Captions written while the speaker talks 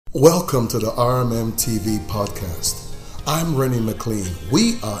Welcome to the RMM TV podcast. I'm Rennie McLean.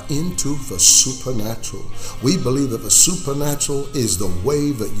 We are into the supernatural. We believe that the supernatural is the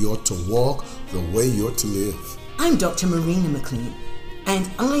way that you're to walk, the way you're to live. I'm Dr. Marina McLean, and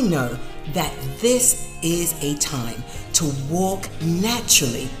I know that this is a time to walk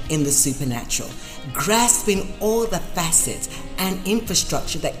naturally in the supernatural, grasping all the facets and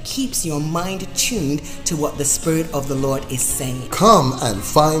infrastructure that keeps your mind tuned to what the Spirit of the Lord is saying. Come and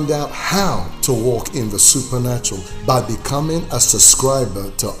find out how to walk in the supernatural by becoming a subscriber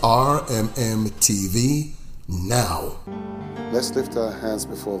to RMM TV now. Let's lift our hands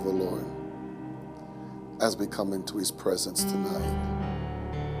before the Lord as we come into His presence tonight.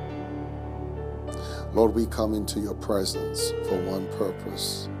 Lord, we come into your presence for one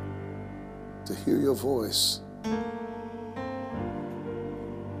purpose: to hear your voice,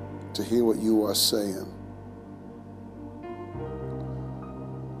 to hear what you are saying.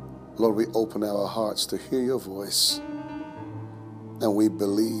 Lord, we open our hearts to hear your voice, and we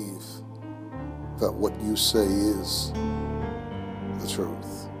believe that what you say is the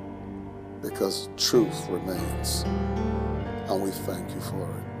truth, because truth remains, and we thank you for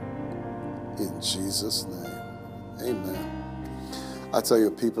it. In Jesus' name, amen. I tell you,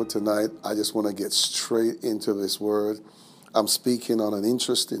 people, tonight, I just want to get straight into this word. I'm speaking on an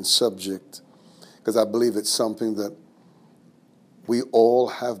interesting subject because I believe it's something that we all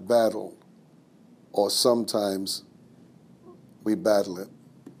have battled, or sometimes we battle it.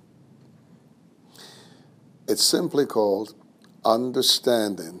 It's simply called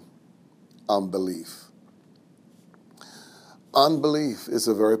understanding unbelief. Unbelief is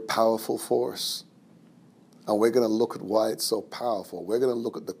a very powerful force, and we're going to look at why it's so powerful. We're going to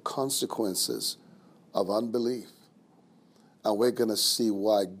look at the consequences of unbelief, and we're going to see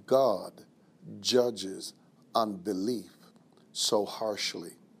why God judges unbelief so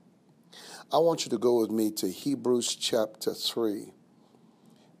harshly. I want you to go with me to Hebrews chapter 3,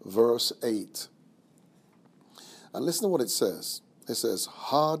 verse 8. And listen to what it says. It says,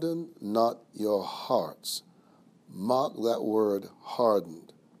 "Harden not your hearts." Mark that word,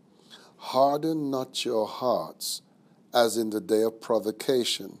 hardened. Harden not your hearts as in the day of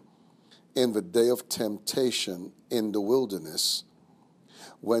provocation, in the day of temptation in the wilderness,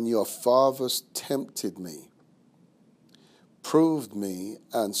 when your fathers tempted me, proved me,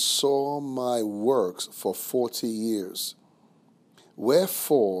 and saw my works for 40 years.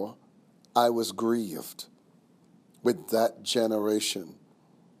 Wherefore I was grieved with that generation,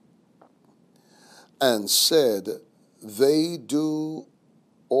 and said, they do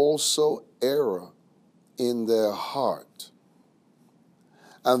also err in their heart,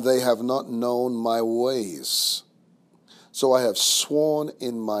 and they have not known my ways. So I have sworn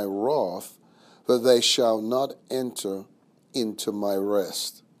in my wrath that they shall not enter into my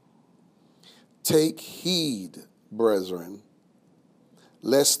rest. Take heed, brethren,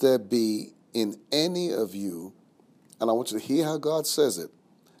 lest there be in any of you, and I want you to hear how God says it,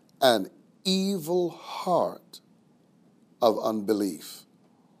 an evil heart of unbelief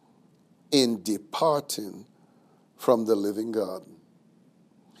in departing from the living God.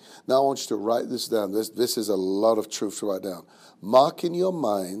 Now I want you to write this down. This is a lot of truth to write down. Mark in your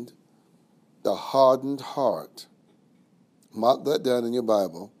mind the hardened heart. Mark that down in your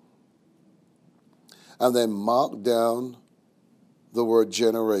Bible. And then mark down the word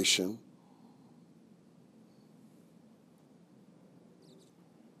generation.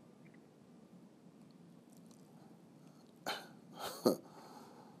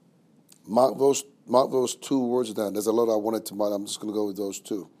 Mark those two words down. There's a lot I wanted to mark. I'm just going to go with those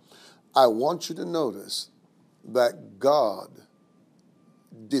two. I want you to notice that God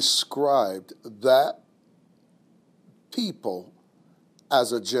described that people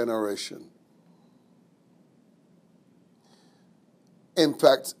as a generation. In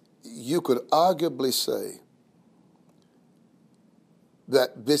fact, you could arguably say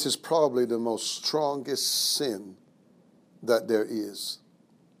that this is probably the most strongest sin that there is.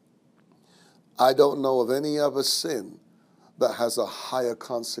 I don't know of any other sin that has a higher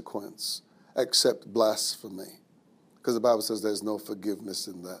consequence except blasphemy, because the Bible says there's no forgiveness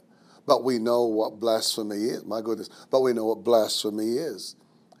in that. But we know what blasphemy is. My goodness. But we know what blasphemy is.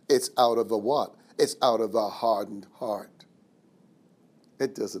 It's out of the what? It's out of the hardened heart.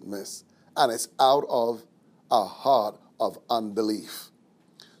 It doesn't miss. And it's out of a heart of unbelief.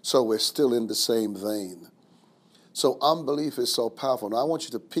 So we're still in the same vein. So unbelief is so powerful. Now I want you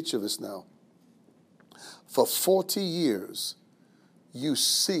to picture this now. For 40 years, you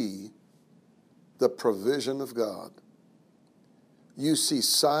see the provision of God. You see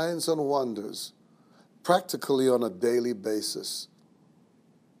signs and wonders practically on a daily basis.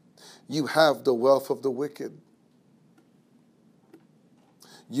 You have the wealth of the wicked.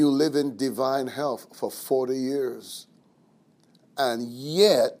 You live in divine health for 40 years. And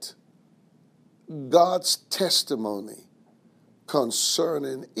yet, God's testimony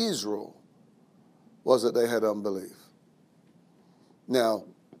concerning Israel was that they had unbelief. Now,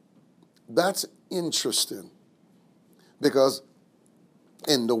 that's interesting because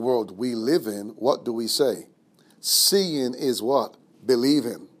in the world we live in, what do we say? Seeing is what?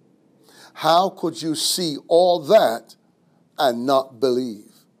 Believing. How could you see all that and not believe?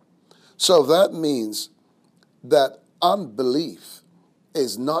 So that means that unbelief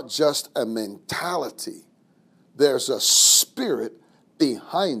is not just a mentality. There's a spirit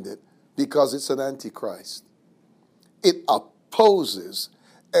behind it because it's an antichrist. It opposes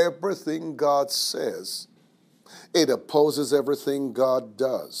everything God says. It opposes everything God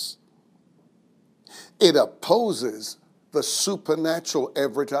does. It opposes the supernatural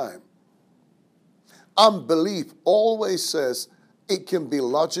every time. Unbelief always says it can be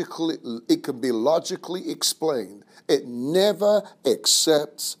logically explained. It never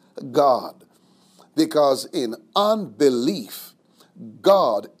accepts God. Because in unbelief,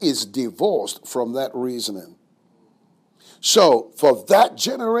 God is divorced from that reasoning. So for that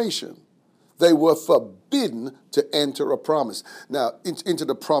generation, they were forbidden to enter a promise. Now, into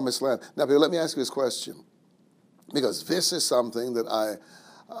the promised land. Now, let me ask you this question. Because this is something that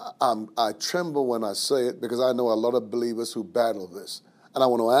I tremble when I say it, because I know a lot of believers who battle this. And I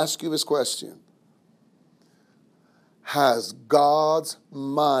want to ask you this question. Has God's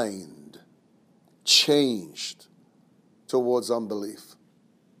mind changed towards unbelief?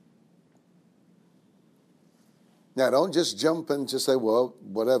 Now, don't just jump and just say, well,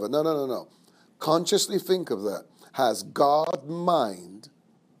 whatever. No. Consciously think of that. Has God's mind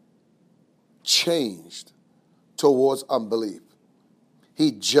changed towards unbelief?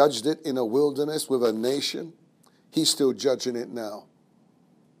 He judged it in a wilderness with a nation. He's still judging it now.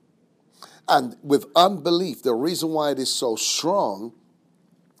 And with unbelief, the reason why it is so strong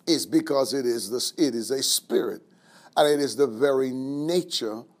is because it is a spirit. And it is the very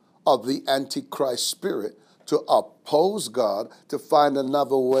nature of the Antichrist spirit to oppose God, to find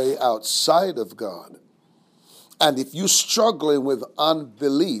another way outside of God. And if you're struggling with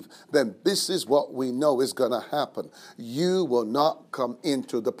unbelief, then this is what we know is going to happen. You will not come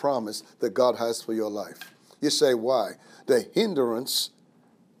into the promise that God has for your life. You say, why? The hindrance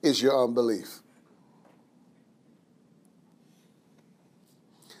is your unbelief.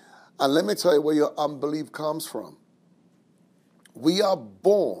 And let me tell you where your unbelief comes from. We are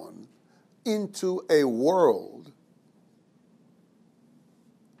born into a world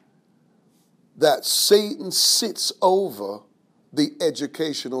that Satan sits over the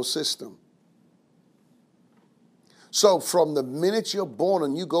educational system. So from the minute you're born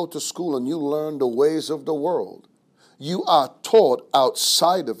and you go to school and you learn the ways of the world, you are taught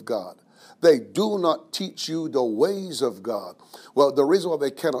outside of God. They do not teach you the ways of God. Well, the reason why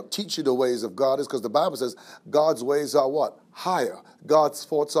they cannot teach you the ways of God is because the Bible says God's ways are what? Higher. God's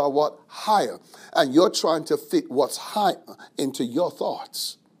thoughts are what? Higher. And you're trying to fit what's higher into your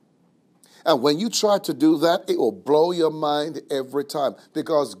thoughts. And when you try to do that, it will blow your mind every time,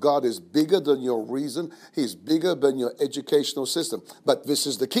 because God is bigger than your reason. He's bigger than your educational system. But this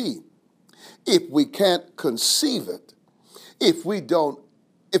is the key. If we can't conceive it, if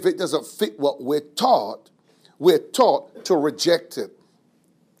it doesn't fit what we're taught to reject it.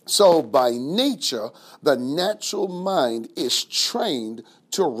 So by nature, the natural mind is trained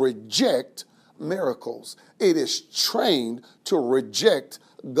to reject miracles. It is trained to reject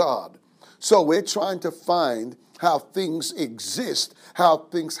God. So we're trying to find how things exist, how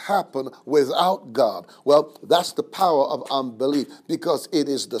things happen without God. Well, that's the power of unbelief, because it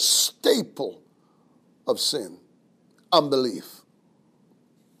is the staple of sin, unbelief.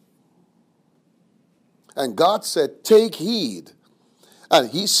 And God said, take heed. And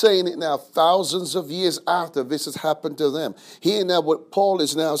he's saying it now thousands of years after this has happened to them. Hear now what Paul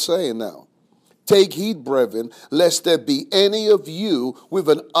is now saying now. Take heed, brethren, lest there be any of you with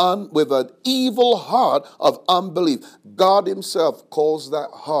an evil heart of unbelief. God himself calls that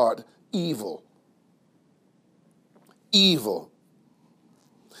heart evil. Evil.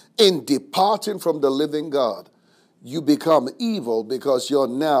 In departing from the living God, you become evil because you're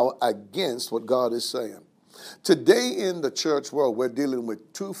now against what God is saying. Today in the church world, we're dealing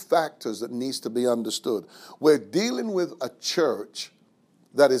with two factors that needs to be understood. We're dealing with a church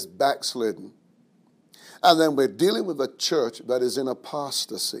that is backslidden. And then we're dealing with a church that is in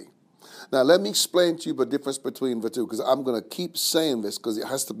apostasy. Now, let me explain to you the difference between the two, because I'm going to keep saying this because it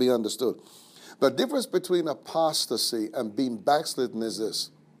has to be understood. The difference between apostasy and being backslidden is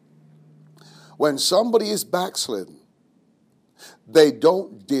this. When somebody is backslidden, they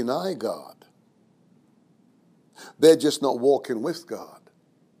don't deny God. They're just not walking with God.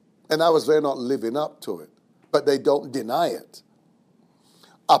 In other words, they're not living up to it, but they don't deny it.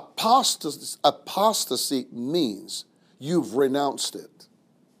 Apostasy means you've renounced it.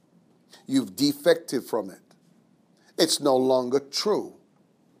 You've defected from it. It's no longer true.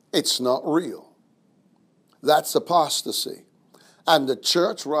 It's not real. That's apostasy. And the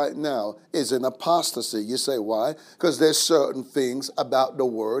church right now is in apostasy. You say, why? Because there's certain things about the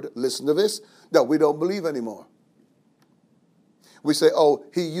word, listen to this, that we don't believe anymore. We say, oh,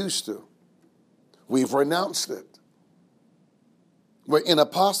 he used to. We've renounced it. We're in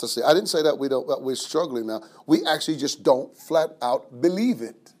apostasy. I didn't say that we're struggling now. We actually just don't flat out believe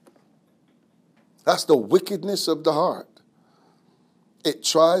it. That's the wickedness of the heart. It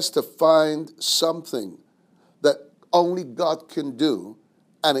tries to find something that only God can do,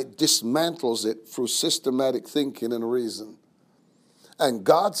 and it dismantles it through systematic thinking and reason. And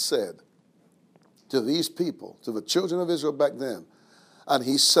God said to these people, to the children of Israel back then, and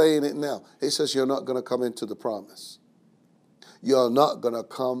he's saying it now, he says, you're not going to come into the promise. You're not going to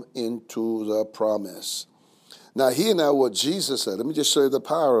come into the promise. Now, hear now what Jesus said. Let me just show you the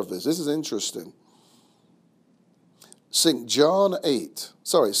power of this. This is interesting. St. John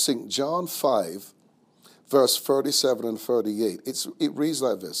 5, verse 37 and 38. It reads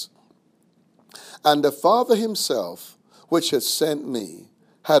like this. And the Father himself, which had sent me,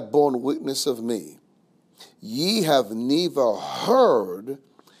 had borne witness of me. Ye have neither heard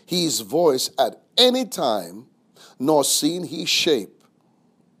his voice at any time, nor seen his shape.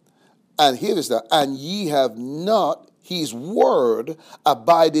 And here is that. And ye have not his word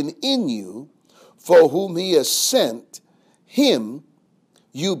abiding in you, for whom he has sent, him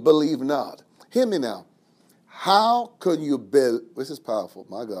you believe not. Hear me now. How can you believe? This is powerful,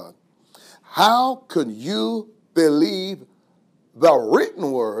 my God. How can you believe the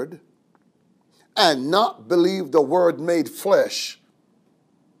written word and not believe the word made flesh?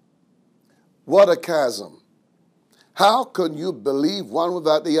 What a chasm. How can you believe one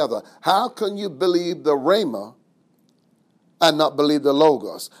without the other? How can you believe the Rhema and not believe the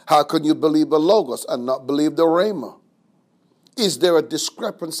Logos? How can you believe the Logos and not believe the Rhema? Is there a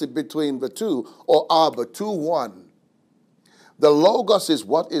discrepancy between the two, or are the two one? The Logos is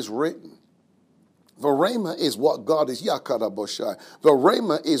what is written. The Rhema is what God is, Yakadaboshai. The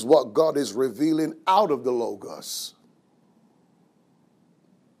Rhema is what God is revealing out of the Logos.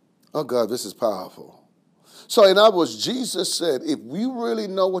 Oh God, this is powerful. So in other words, Jesus said, if you really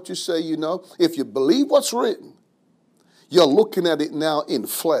know what you say you know, if you believe what's written, you're looking at it now in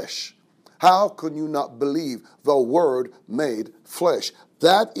flesh. How can you not believe the word made flesh?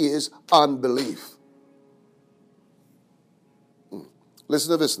 That is unbelief. Listen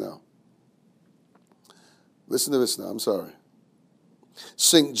to this now. Listen to this now. I'm sorry.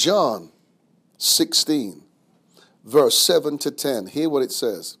 St. John 16, verse 7 to 10. Hear what it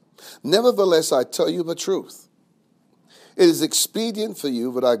says. Nevertheless, I tell you the truth. It is expedient for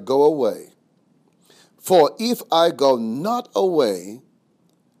you that I go away. For if I go not away,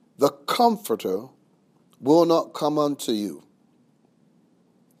 the Comforter will not come unto you.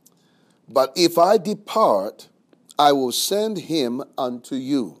 But if I depart, I will send him unto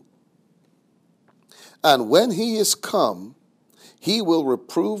you. And when he is come, he will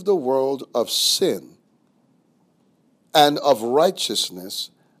reprove the world of sin and of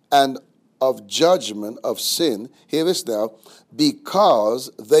righteousness and of judgment of sin. Hear this now. Because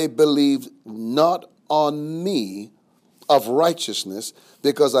they believed not on me of righteousness,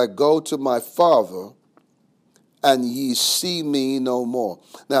 because I go to my Father, and ye see me no more.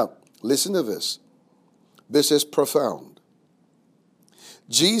 Now, listen to this. This is profound.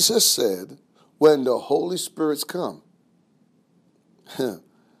 Jesus said, when the Holy Spirit's come, let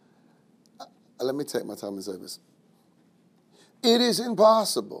me take my time and say this. It is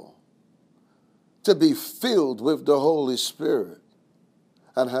impossible to be filled with the Holy Spirit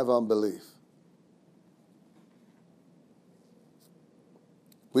and have unbelief.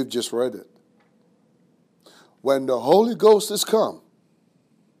 We've just read it. When the Holy Ghost has come,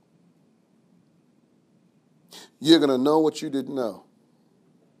 you're going to know what you didn't know.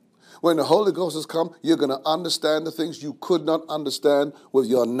 When the Holy Ghost has come, you're going to understand the things you could not understand with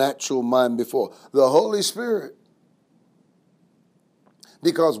your natural mind before. The Holy Spirit.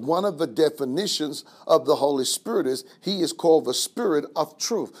 Because one of the definitions of the Holy Spirit is he is called the Spirit of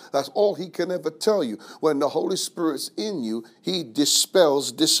truth. That's all he can ever tell you. When the Holy Spirit's in you, he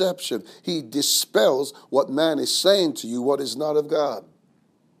dispels deception. He dispels what man is saying to you, what is not of God.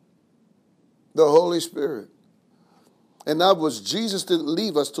 The Holy Spirit. In other words, Jesus didn't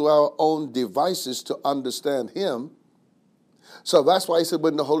leave us to our own devices to understand him. So that's why he said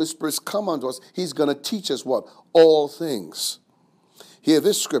when the Holy Spirit's come unto us, he's going to teach us what? All things. Hear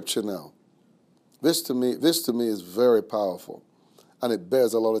this scripture now. This to me is very powerful, and it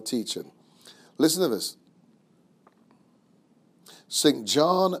bears a lot of teaching. Listen to this. St.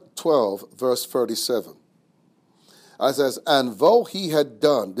 John 12, verse 37. It says, and though he had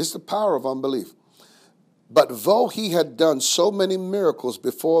done, this is the power of unbelief, but though he had done so many miracles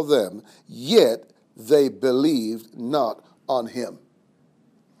before them, yet they believed not on him.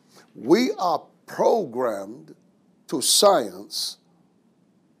 We are programmed to science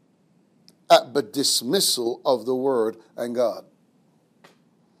at the dismissal of the Word and God.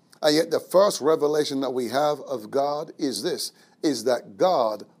 And yet the first revelation that we have of God is this, is that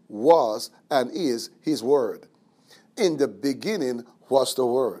God was and is his Word. In the beginning was the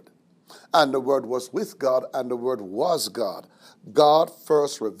Word. And the Word was with God, and the Word was God. God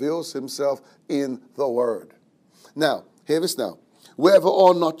first reveals himself in the Word. Now, hear this now. Whether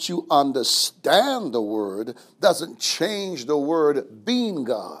or not you understand the Word doesn't change the Word being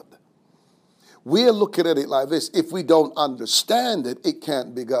God. We're looking at it like this. If we don't understand it, it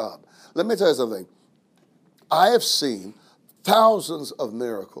can't be God. Let me tell you something. I have seen thousands of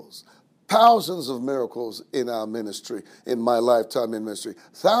miracles in our ministry, in my lifetime in ministry.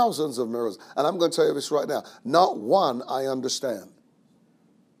 Thousands of miracles. And I'm going to tell you this right now. Not one I understand.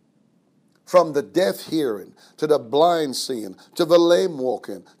 From the deaf hearing, to the blind seeing, to the lame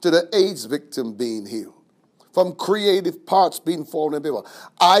walking, to the AIDS victim being healed. From creative parts being formed in people.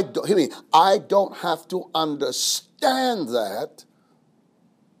 I don't have to understand that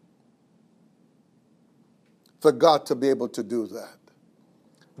for God to be able to do that.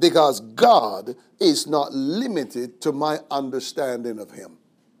 Because God is not limited to my understanding of him.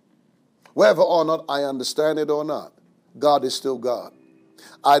 Whether or not I understand it or not, God is still God.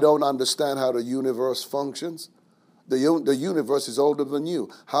 I don't understand how the universe functions. The universe is older than you.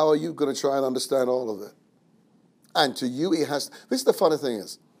 How are you going to try and understand all of it? And to you, it has... This is the funny thing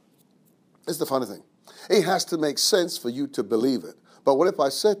is. This is the funny thing. It has to make sense for you to believe it. But what if I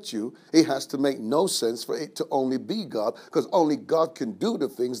said to you, it has to make no sense for it to only be God, because only God can do the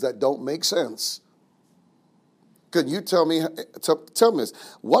things that don't make sense. Can you tell me this?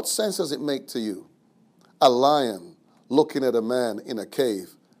 What sense does it make to you? A lion looking at a man in a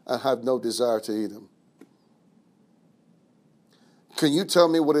cave and have no desire to eat him? Can you tell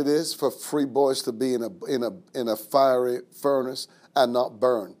me what it is for three boys to be in a fiery furnace and not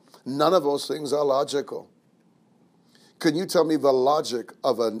burn? None of those things are logical. Can you tell me the logic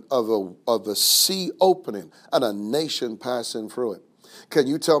of a sea opening and a nation passing through it? Can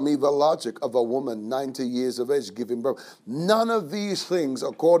you tell me the logic of a woman 90 years of age giving birth? None of these things,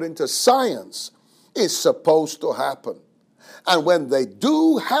 according to science, is supposed to happen. And when they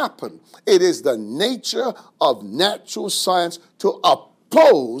do happen, it is the nature of natural science to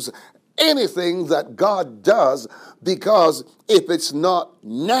oppose anything that God does, because if it's not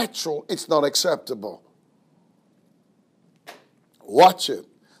natural, it's not acceptable. Watch it,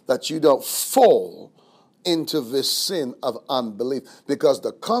 that you don't fall into this sin of unbelief, because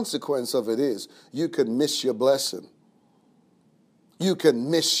the consequence of it is you can miss your blessing. You can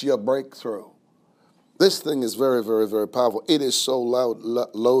miss your breakthrough. This thing is very, very, very powerful. It is so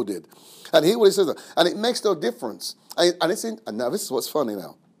loaded. And here what he says, and it makes no difference. And now this is what's funny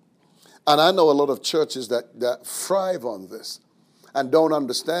now. And I know a lot of churches that thrive on this and don't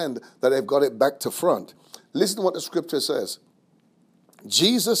understand that they've got it back to front. Listen to what the scripture says.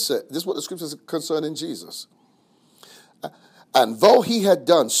 Jesus said, this is what the scripture is concerning Jesus. And though he had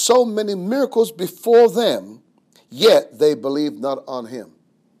done so many miracles before them, yet they believed not on him.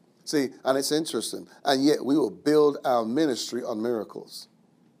 See, and it's interesting. And yet we will build our ministry on miracles.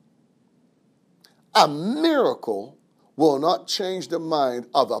 A miracle will not change the mind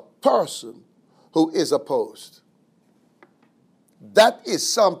of a person who is opposed. That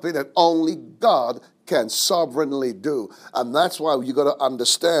is something that only God can sovereignly do. And that's why you got to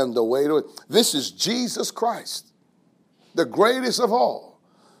understand the way to it. This is Jesus Christ, the greatest of all.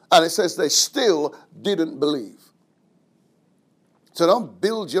 And it says they still didn't believe. So don't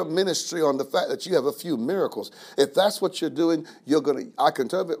build your ministry on the fact that you have a few miracles. If that's what you're doing, I can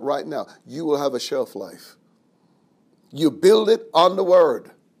tell you it right now, you will have a shelf life. You build it on the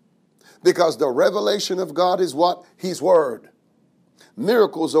Word. Because the revelation of God is what? His Word.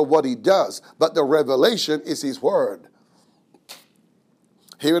 Miracles are what he does, but the revelation is his Word.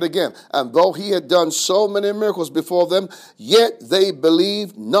 Hear it again. And though he had done so many miracles before them, yet they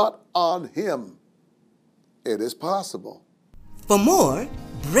believed not on him. It is possible. For more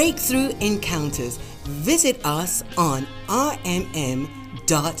breakthrough encounters, Visit us on rmm.live.